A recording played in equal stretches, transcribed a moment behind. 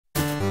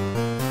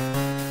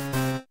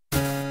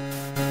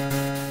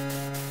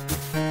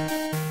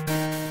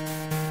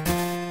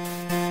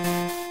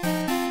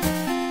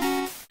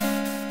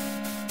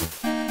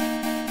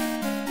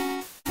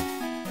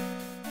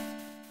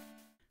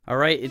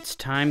Alright, it's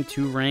time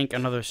to rank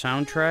another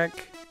soundtrack.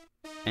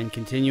 And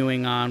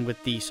continuing on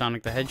with the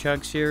Sonic the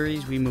Hedgehog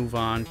series, we move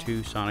on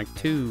to Sonic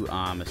 2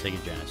 on the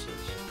Sega Genesis.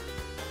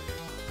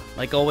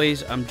 Like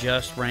always, I'm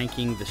just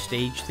ranking the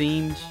stage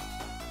themes.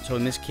 So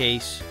in this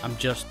case, I'm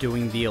just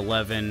doing the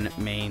 11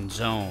 main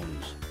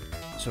zones.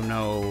 So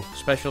no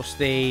special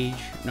stage,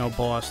 no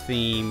boss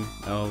theme,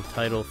 no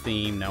title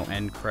theme, no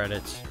end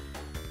credits.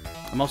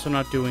 I'm also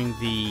not doing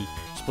the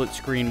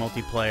split-screen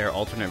multiplayer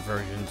alternate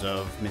versions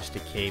of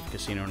Mystic Cave,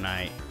 Casino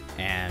Night,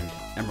 and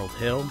Emerald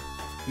Hill,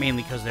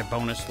 mainly because they're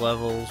bonus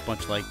levels,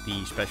 much like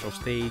the special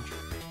stage.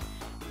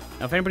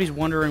 Now, if anybody's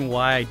wondering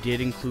why I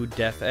did include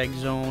Death Egg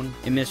Zone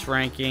in this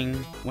ranking,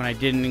 when I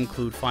didn't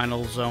include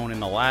Final Zone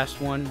in the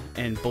last one,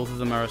 and both of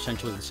them are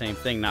essentially the same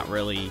thing, not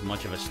really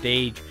much of a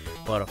stage,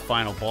 but a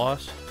final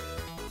boss.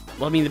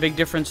 Well, I mean, the big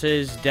difference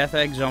is Death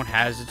Egg Zone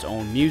has its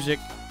own music.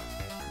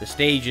 The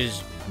stage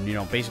is,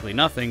 basically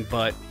nothing,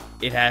 but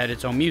it had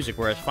its own music,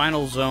 whereas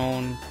Final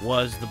Zone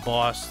was the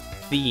boss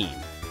theme.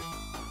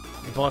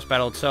 The boss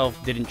battle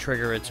itself didn't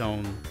trigger its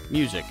own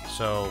music,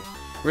 so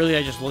really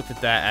I just looked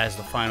at that as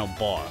the final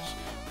boss,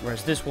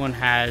 whereas this one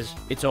has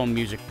its own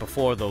music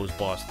before those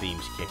boss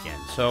themes kick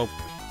in. So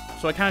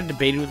I kind of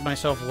debated with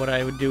myself what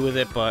I would do with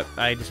it, but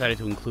I decided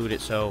to include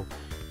it, so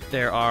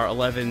there are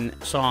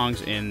 11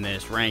 songs in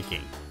this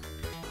ranking.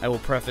 I will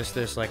preface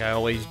this like I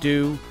always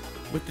do,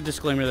 with the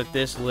disclaimer that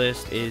this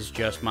list is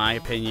just my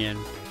opinion.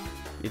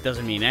 It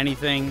doesn't mean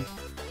anything,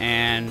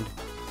 and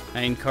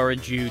I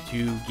encourage you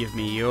to give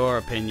me your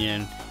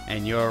opinion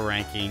and your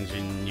rankings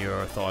and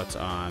your thoughts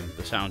on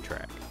the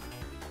soundtrack.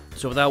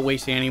 So without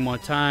wasting any more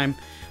time,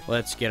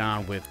 let's get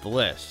on with the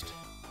list.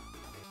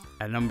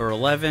 At number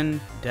 11,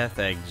 Death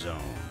Egg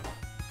Zone.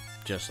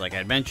 Just like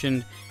I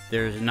mentioned,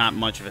 there's not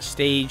much of a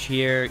stage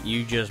here.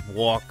 You just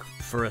walk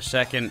for a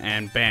second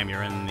and bam,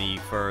 you're in the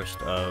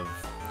first of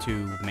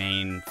two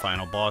main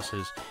final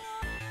bosses.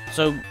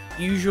 So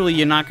usually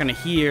you're not going to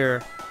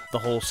hear the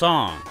whole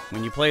song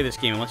when you play this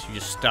game unless you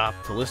just stop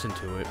to listen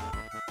to it.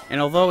 And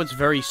although it's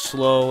very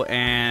slow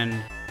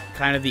and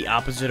kind of the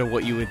opposite of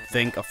what you would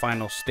think a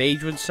final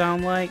stage would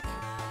sound like,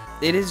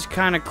 it is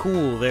kind of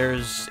cool.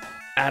 There's,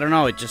 I don't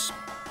know, it just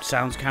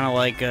sounds kind of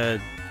like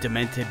a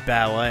demented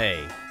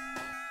ballet.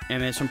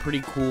 And there's some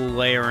pretty cool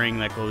layering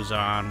that goes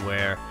on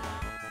where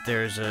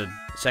there's a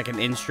second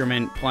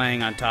instrument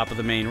playing on top of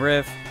the main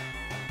riff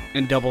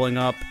and doubling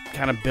up,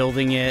 kind of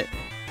building it,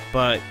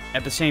 but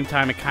at the same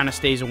time it kind of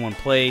stays in one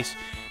place.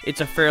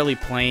 It's a fairly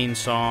plain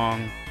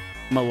song,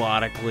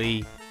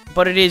 melodically,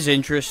 but it is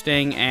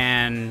interesting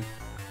and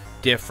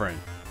different,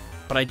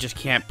 but I just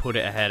can't put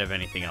it ahead of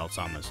anything else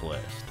on this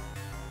list.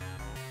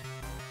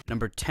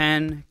 Number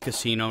 10,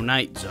 Casino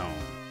Night Zone.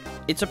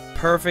 It's a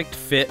perfect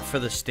fit for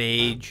the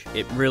stage.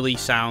 It really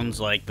sounds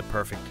like the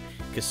perfect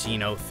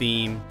casino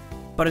theme,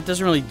 but it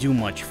doesn't really do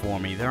much for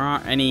me. There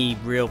aren't any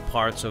real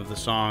parts of the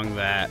song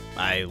that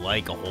I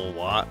like a whole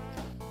lot.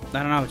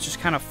 I don't know, it's just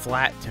kind of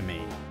flat to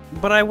me.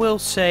 But I will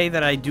say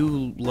that I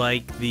do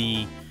like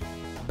the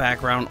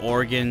background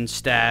organ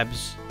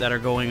stabs that are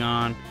going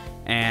on,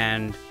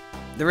 and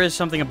there is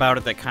something about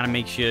it that kind of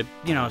makes you,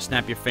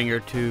 snap your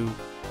finger to.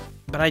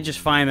 But I just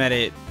find that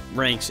it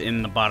ranks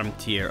in the bottom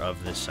tier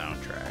of this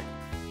soundtrack.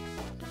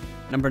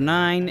 Number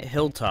 9,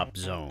 Hilltop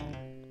Zone.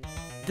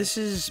 This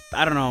is,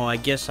 I don't know, I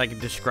guess I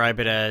could describe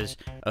it as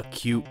a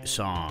cute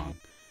song.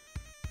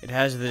 It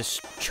has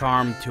this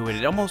charm to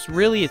it.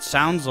 It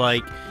sounds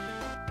like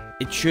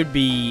it should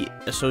be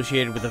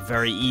associated with a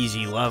very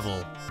easy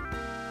level.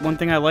 One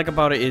thing I like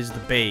about it is the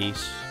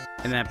bass,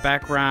 and that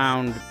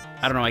background,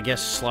 I don't know, I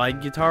guess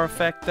slide guitar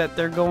effect that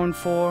they're going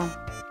for.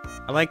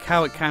 I like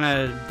how it kind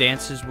of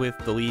dances with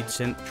the lead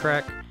synth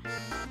track.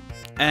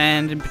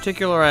 And in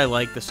particular, I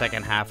like the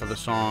second half of the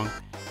song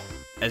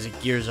as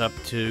it gears up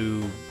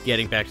to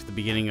getting back to the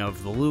beginning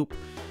of the loop.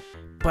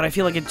 But I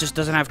feel like it just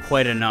doesn't have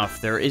quite enough.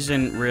 There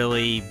isn't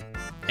really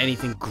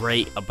anything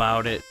great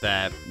about it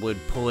that would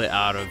pull it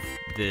out of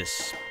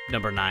this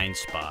number 9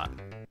 spot.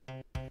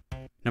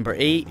 Number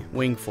 8,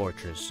 Wing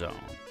Fortress Zone.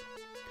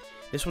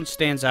 This one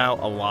stands out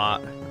a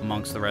lot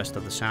amongst the rest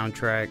of the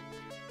soundtrack.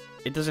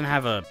 It doesn't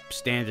have a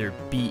standard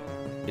beat.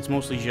 It's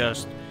mostly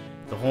just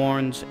the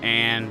horns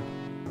and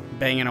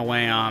banging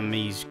away on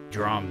these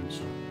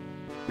drums.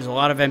 There's a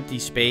lot of empty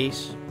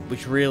space,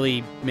 which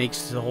really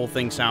makes the whole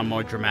thing sound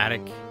more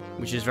dramatic,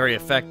 which is very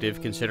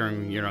effective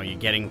considering, you're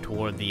getting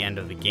toward the end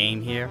of the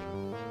game here.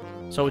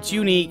 So it's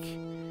unique,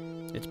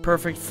 it's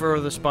perfect for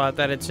the spot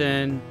that it's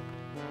in,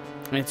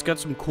 and it's got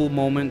some cool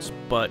moments,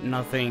 but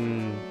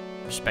nothing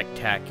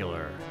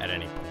spectacular at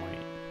any point.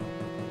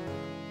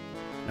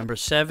 Number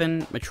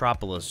 7,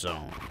 Metropolis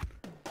Zone.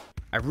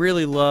 I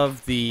really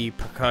love the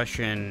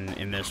percussion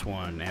in this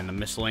one, and the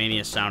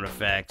miscellaneous sound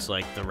effects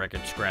like the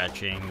record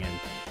scratching, and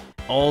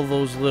all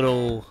those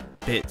little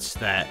bits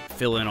that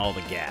fill in all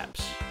the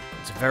gaps.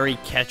 It's a very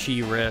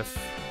catchy riff.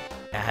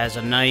 It has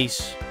a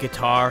nice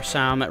guitar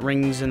sound that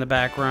rings in the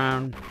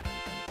background,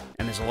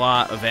 and there's a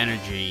lot of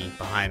energy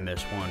behind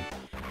this one.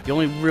 The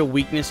only real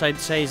weakness I'd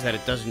say is that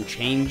it doesn't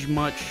change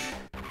much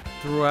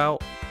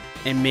throughout.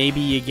 and maybe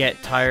you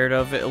get tired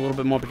of it a little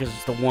bit more because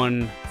it's the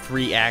one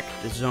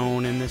 3-act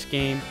zone in this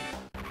game.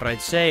 But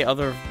I'd say,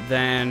 other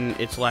than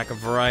its lack of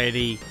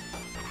variety,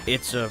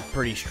 it's a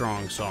pretty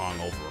strong song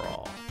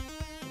overall.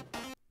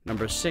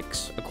 Number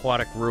 6,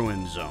 Aquatic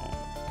Ruin Zone.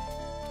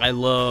 I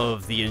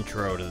love the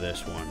intro to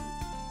this one.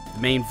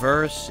 The main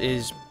verse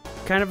is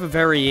kind of a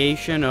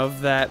variation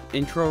of that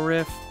intro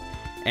riff,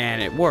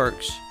 and it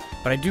works,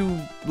 but I do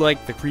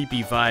like the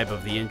creepy vibe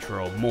of the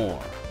intro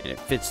more, and it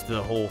fits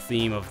the whole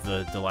theme of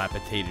the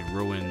dilapidated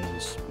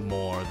ruins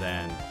more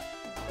than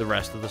the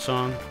rest of the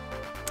song.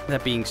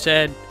 That being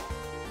said,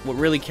 what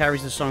really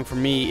carries the song for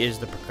me is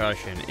the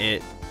percussion.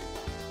 It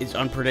is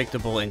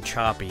unpredictable and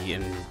choppy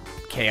and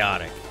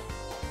chaotic.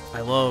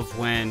 I love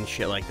when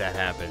shit like that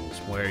happens,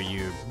 where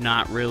you're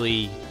not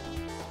really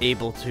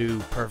able to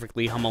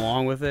perfectly hum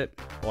along with it,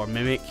 or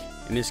mimic.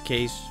 In this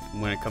case,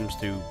 when it comes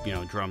to,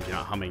 drums, you're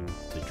not humming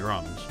the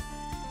drums.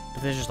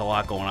 But there's just a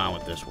lot going on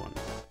with this one.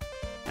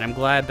 And I'm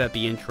glad that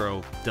the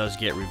intro does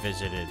get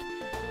revisited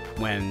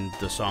when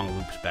the song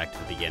loops back to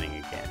the beginning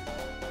again.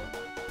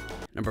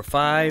 Number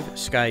 5,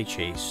 Sky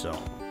Chase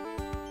Zone.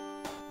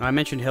 Now, I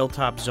mentioned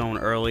Hilltop Zone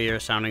earlier,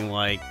 sounding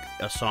like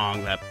a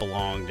song that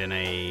belonged in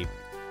a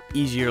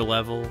easier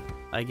level,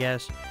 I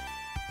guess.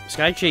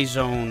 Sky Chase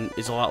Zone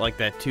is a lot like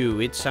that too.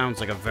 It sounds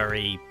like a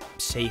very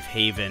safe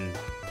haven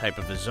type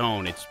of a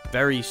zone. It's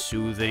very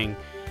soothing.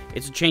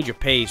 It's a change of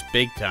pace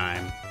big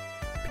time,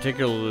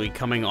 particularly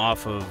coming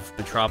off of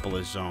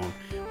Metropolis Zone,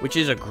 which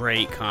is a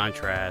great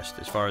contrast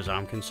as far as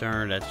I'm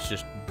concerned. That's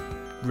just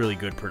really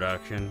good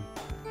production.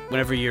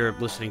 Whenever you're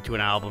listening to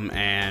an album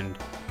and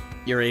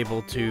you're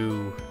able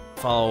to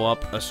follow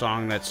up a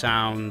song that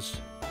sounds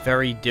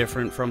very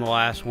different from the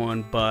last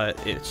one,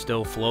 but it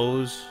still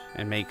flows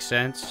and makes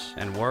sense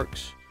and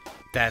works,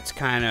 that's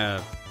kind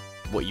of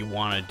what you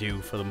want to do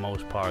for the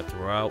most part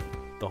throughout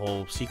the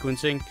whole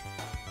sequencing.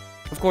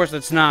 Of course,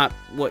 that's not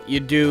what you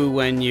do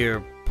when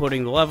you're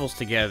putting the levels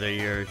together.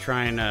 You're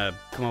trying to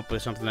come up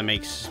with something that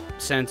makes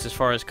sense as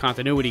far as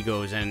continuity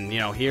goes, and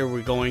here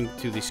we're going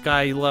to the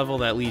sky level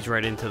that leads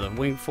right into the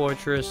Wing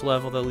Fortress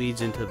level that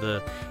leads into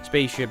the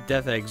spaceship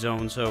Death Egg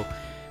Zone, so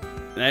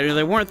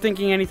they weren't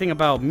thinking anything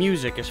about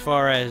music as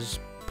far as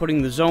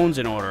putting the zones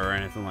in order or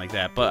anything like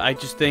that, but I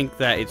just think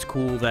that it's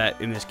cool that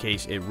in this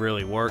case it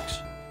really works.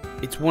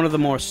 It's one of the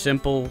more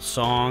simple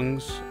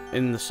songs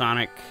in the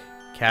Sonic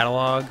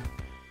catalog,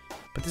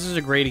 but this is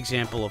a great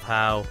example of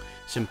how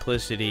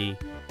simplicity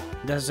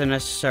doesn't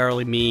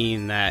necessarily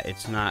mean that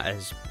it's not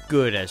as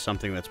good as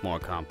something that's more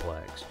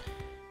complex.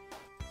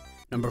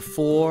 Number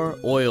 4,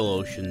 Oil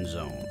Ocean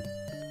Zone.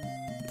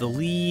 The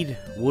lead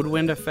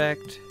woodwind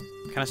effect,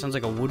 kind of sounds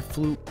like a wood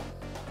flute,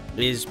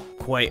 is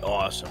quite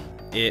awesome.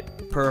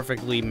 It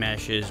perfectly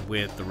meshes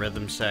with the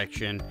rhythm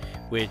section,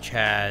 which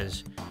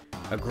has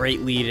a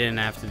great lead in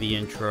after the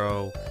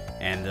intro,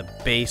 and the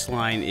bass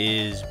line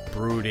is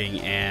brooding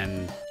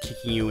and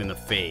kicking you in the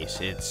face.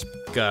 It's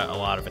got a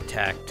lot of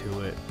attack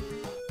to it.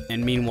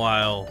 And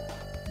meanwhile,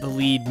 the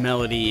lead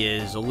melody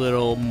is a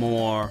little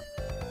more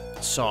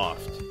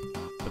soft,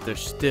 but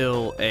there's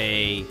still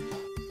a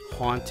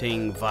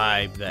haunting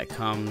vibe that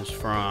comes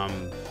from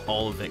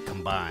all of it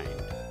combined.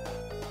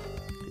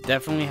 It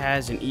definitely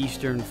has an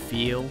Eastern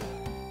feel,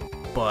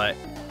 but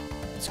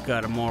it's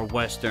got a more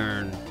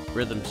Western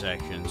rhythm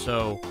section,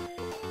 so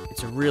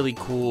it's a really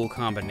cool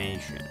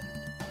combination.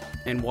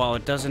 And while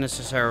it doesn't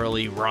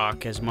necessarily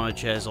rock as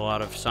much as a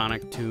lot of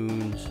Sonic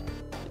tunes,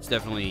 it's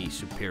definitely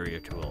superior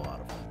to a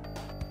lot of them.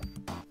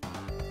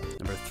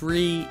 Number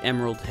 3,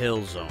 Emerald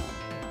Hill Zone.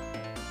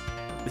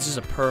 This is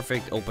a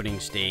perfect opening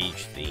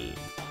stage theme.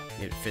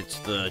 It fits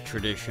the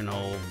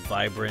traditional,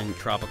 vibrant,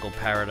 tropical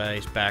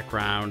paradise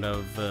background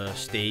of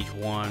Stage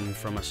 1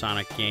 from a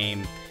Sonic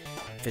game.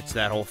 Fits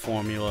that whole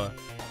formula.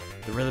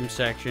 The rhythm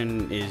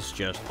section is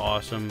just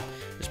awesome,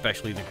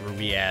 especially the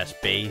groovy-ass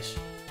bass.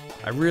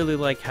 I really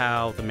like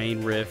how the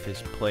main riff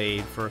is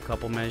played for a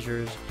couple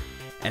measures,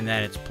 and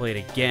then it's played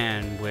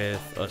again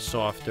with a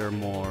softer,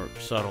 more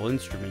subtle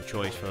instrument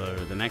choice for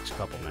the next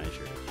couple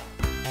measures.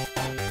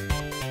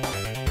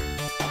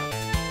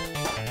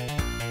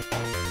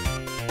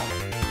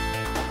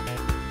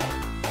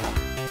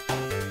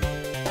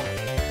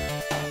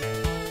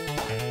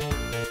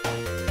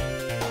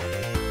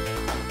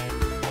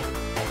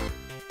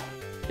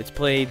 It's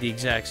played the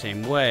exact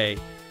same way,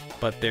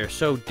 but they're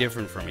so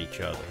different from each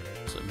other.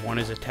 So one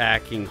is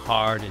attacking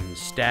hard and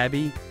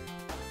stabby,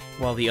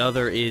 while the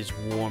other is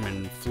warm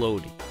and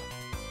floaty.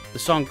 The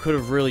song could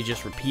have really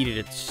just repeated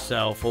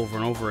itself over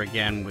and over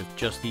again with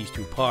just these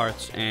two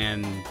parts,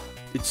 and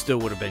it still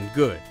would have been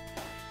good.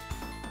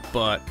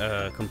 But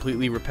a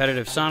completely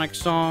repetitive Sonic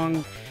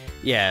song,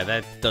 yeah,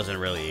 that doesn't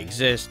really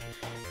exist.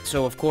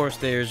 So of course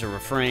there's a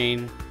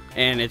refrain,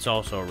 and it's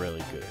also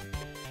really good.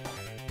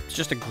 It's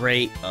just a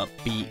great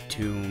upbeat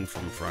tune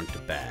from front to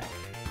back.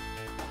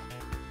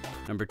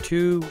 Number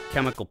 2,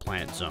 Chemical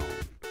Plant Zone.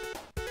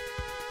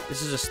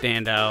 This is a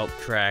standout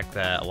track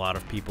that a lot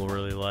of people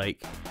really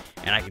like,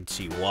 and I can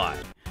see why.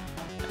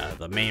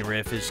 The main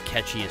riff is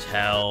catchy as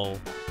hell,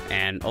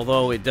 And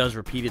although it does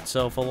repeat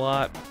itself a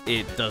lot,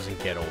 it doesn't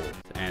get old,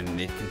 and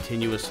it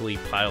continuously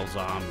piles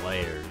on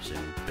layers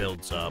and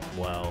builds up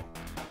well.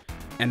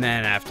 And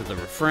then after the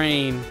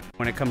refrain,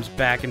 when it comes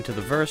back into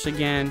the verse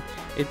again,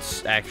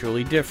 it's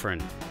actually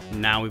different.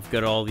 Now we've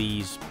got all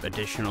these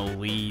additional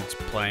leads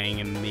playing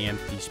in the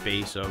empty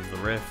space of the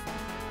riff.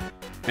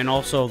 And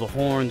also the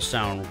horns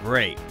sound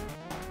great.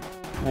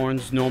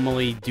 Horns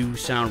normally do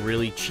sound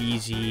really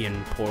cheesy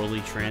and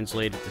poorly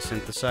translated to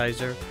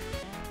synthesizer,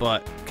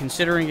 but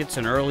considering it's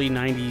an early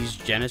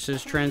 90s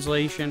Genesis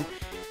translation,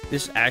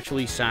 this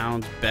actually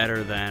sounds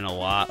better than a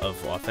lot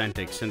of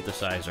authentic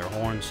synthesizer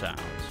horn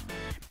sounds.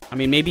 I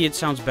mean, maybe it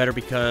sounds better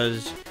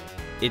because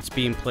it's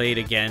being played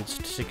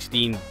against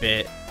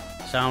 16-bit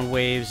sound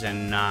waves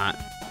and not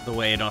the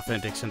way an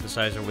authentic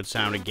synthesizer would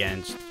sound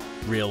against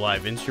real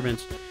live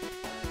instruments.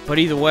 But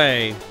either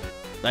way,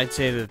 I'd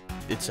say that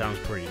it sounds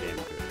pretty damn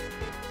good.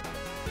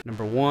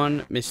 Number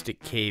 1,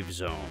 Mystic Cave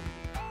Zone.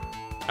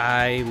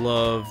 I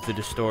love the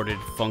distorted,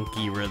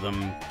 funky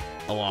rhythm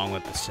along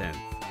with the synth.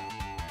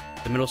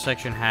 The middle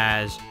section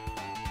has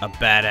a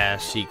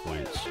badass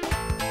sequence.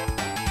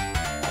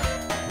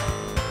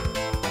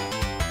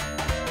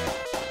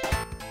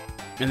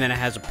 And then it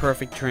has a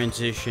perfect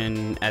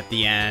transition at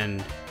the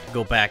end to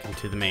go back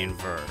into the main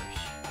verse.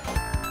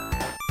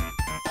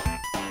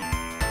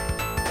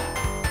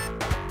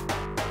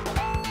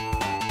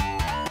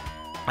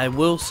 I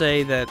will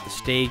say that the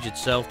stage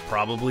itself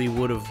probably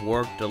would have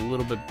worked a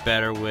little bit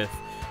better with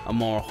a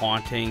more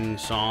haunting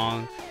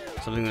song,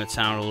 something that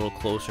sounded a little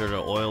closer to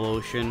Oil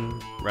Ocean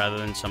rather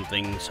than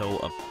something so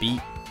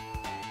upbeat.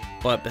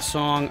 But the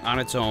song on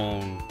its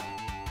own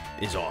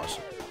is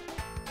awesome.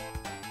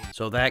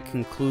 So that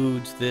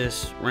concludes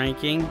this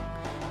ranking.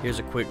 Here's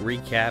a quick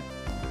recap.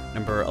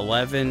 Number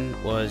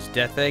 11 was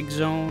Death Egg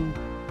Zone.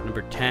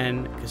 Number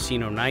 10,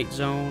 Casino Night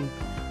Zone.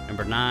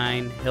 Number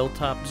 9,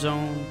 Hilltop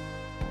Zone.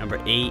 Number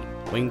 8,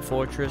 Wing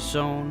Fortress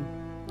Zone.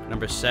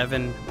 Number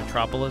 7,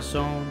 Metropolis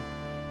Zone.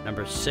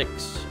 Number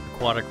 6,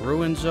 Aquatic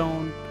Ruin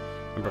Zone.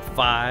 Number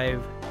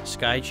 5,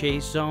 Sky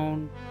Chase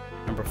Zone.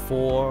 Number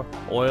 4,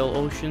 Oil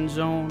Ocean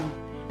Zone.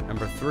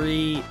 Number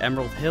 3,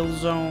 Emerald Hill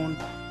Zone.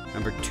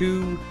 Number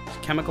 2,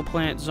 Chemical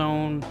Plant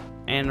Zone.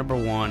 And number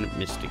 1,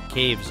 Mystic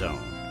Cave Zone.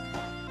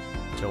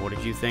 So what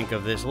did you think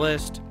of this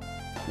list?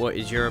 What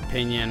is your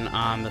opinion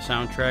on the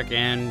soundtrack,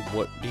 and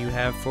what do you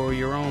have for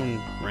your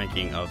own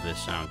ranking of this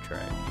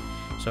soundtrack?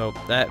 So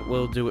that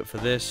will do it for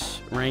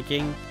this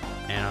ranking,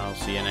 and I'll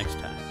see you next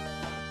time.